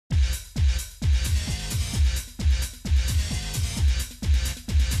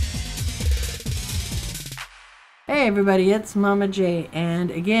Hey everybody, it's Mama J,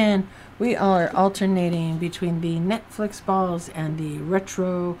 and again we are alternating between the Netflix balls and the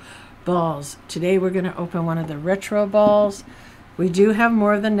retro balls. Today we're going to open one of the retro balls. We do have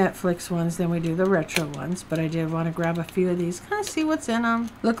more of the Netflix ones than we do the retro ones, but I did want to grab a few of these, kind of see what's in them.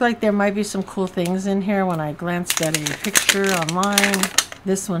 Look like there might be some cool things in here when I glanced at a picture online.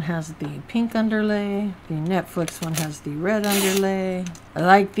 This one has the pink underlay. The Netflix one has the red underlay. I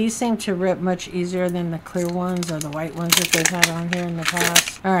like these seem to rip much easier than the clear ones or the white ones that they've had on here in the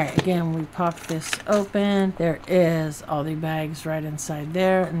past. All right, again, we pop this open. There is all the bags right inside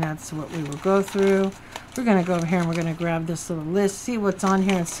there, and that's what we will go through. We're going to go over here and we're going to grab this little list, see what's on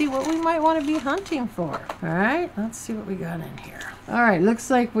here, and see what we might want to be hunting for. All right, let's see what we got in here. All right, looks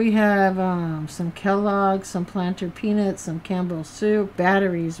like we have some Kellogg's, some Planter Peanuts, some Campbell's Soup,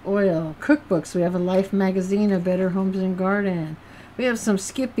 batteries, oil, cookbooks. We have a Life magazine, a Better Homes and Garden. We have some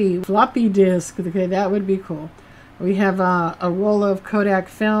Skippy floppy disk. Okay, that would be cool. We have a roll of Kodak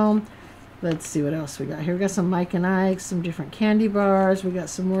Film. Let's see what else we got here. We got some Mike and Ike, some different candy bars. We got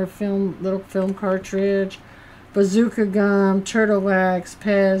some more film, little film cartridge, bazooka gum, turtle wax,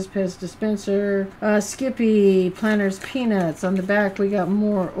 Pez dispenser, Skippy, Planters Peanuts. On the back we got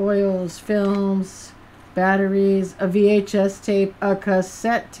more oils, films, batteries, a VHS tape, a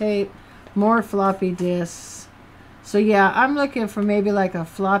cassette tape, more floppy disks. So yeah, I'm looking for maybe like a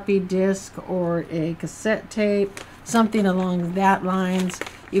floppy disk or a cassette tape, something along that lines.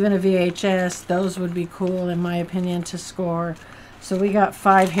 Even a VHS, those would be cool in my opinion to score. So we got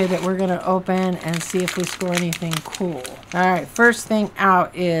 5 here that we're going to open and see if we score anything cool. Alright, first thing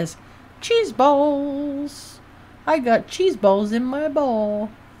out is cheese balls. I got cheese balls in my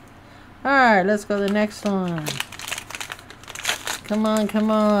ball. Alright, let's go to the next one. Come on, come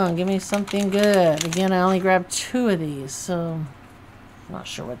on, give me something good. Again, I only grabbed 2 of these, so I'm not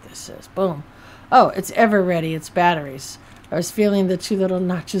sure what this is. Boom. Oh, it's Ever Ready, it's batteries. I was feeling the 2 little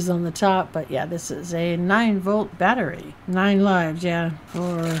notches on the top, but yeah, this is a 9-volt battery. 9 lives, yeah,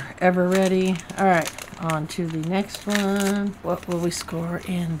 for Ever Ready. All right, on to the next one. What will we score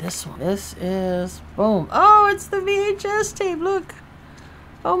in this one? This is, boom. Oh, it's the VHS tape, look.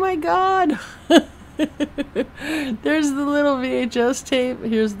 Oh my God. There's the little VHS tape.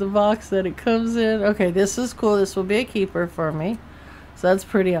 Here's the box that it comes in. Okay, this is cool. This will be a keeper for me. So that's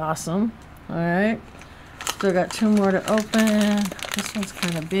pretty awesome. All right. Still got 2 more to open. This one's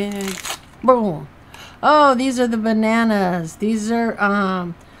kind of big. Boom. Oh, these are the bananas. These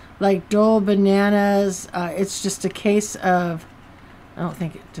are like Dole bananas. It's just a case of, I don't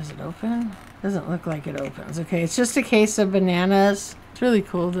think it, does it open? Doesn't look like it opens. Okay, it's just a case of bananas. It's really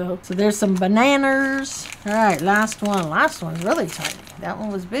cool though. So there's some bananas. All right, last one. Last one's really tiny. That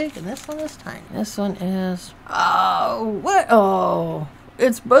one was big and this one is tiny. This one is, oh, what? Oh.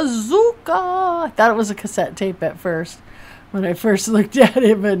 It's Bazooka. I thought it was a cassette tape at first when I first looked at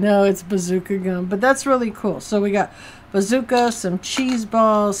it, but no, it's bazooka gum. But that's really cool. So we got bazooka, some cheese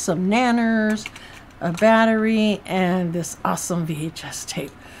balls, some nanners, a battery, and this awesome VHS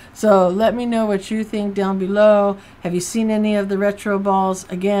tape. So let me know what you think down below. Have you seen any of the retro balls?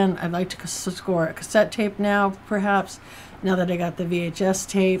 Again, I'd like to score a cassette tape now, perhaps, now that I got the VHS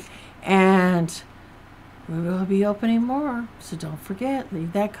tape. And we will be opening more, so don't forget,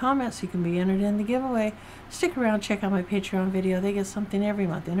 leave that comment so you can be entered in the giveaway. Stick around, check out my Patreon video. They get something every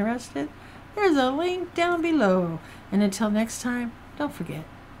month. Interested? There's a link down below. And until next time, don't forget,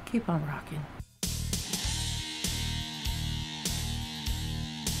 keep on rocking.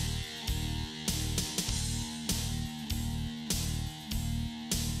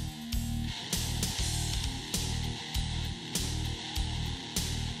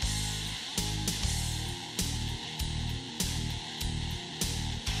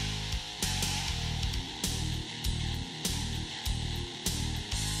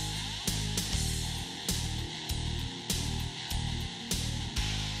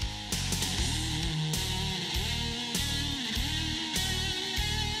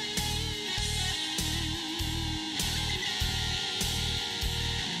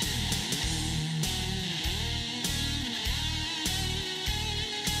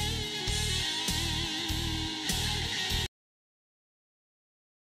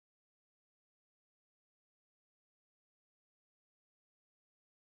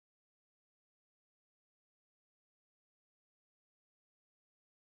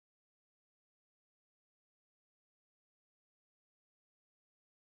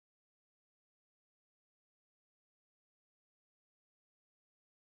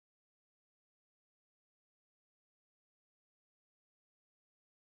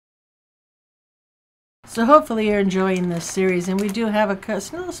 So hopefully you're enjoying this series, and we do have a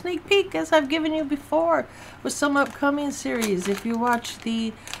little sneak peek, as I've given you before, with some upcoming series. If you watch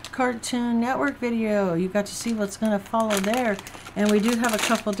the Cartoon Network video, you got to see what's going to follow there. And we do have a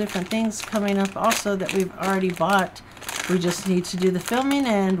couple different things coming up also that we've already bought. We just need to do the filming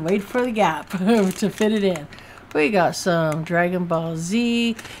and wait for the gap to fit it in. We got some Dragon Ball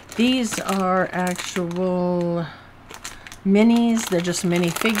Z. These are actual minis. They're just mini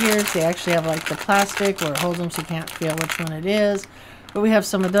figures. They actually have like the plastic where it holds them so you can't feel which one it is. But we have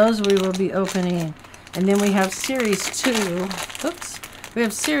some of those we will be opening. And then we have series 2. Oops. We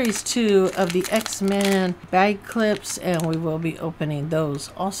have series 2 of the X-Men bag clips, and we will be opening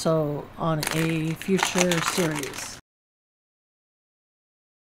those also on a future series.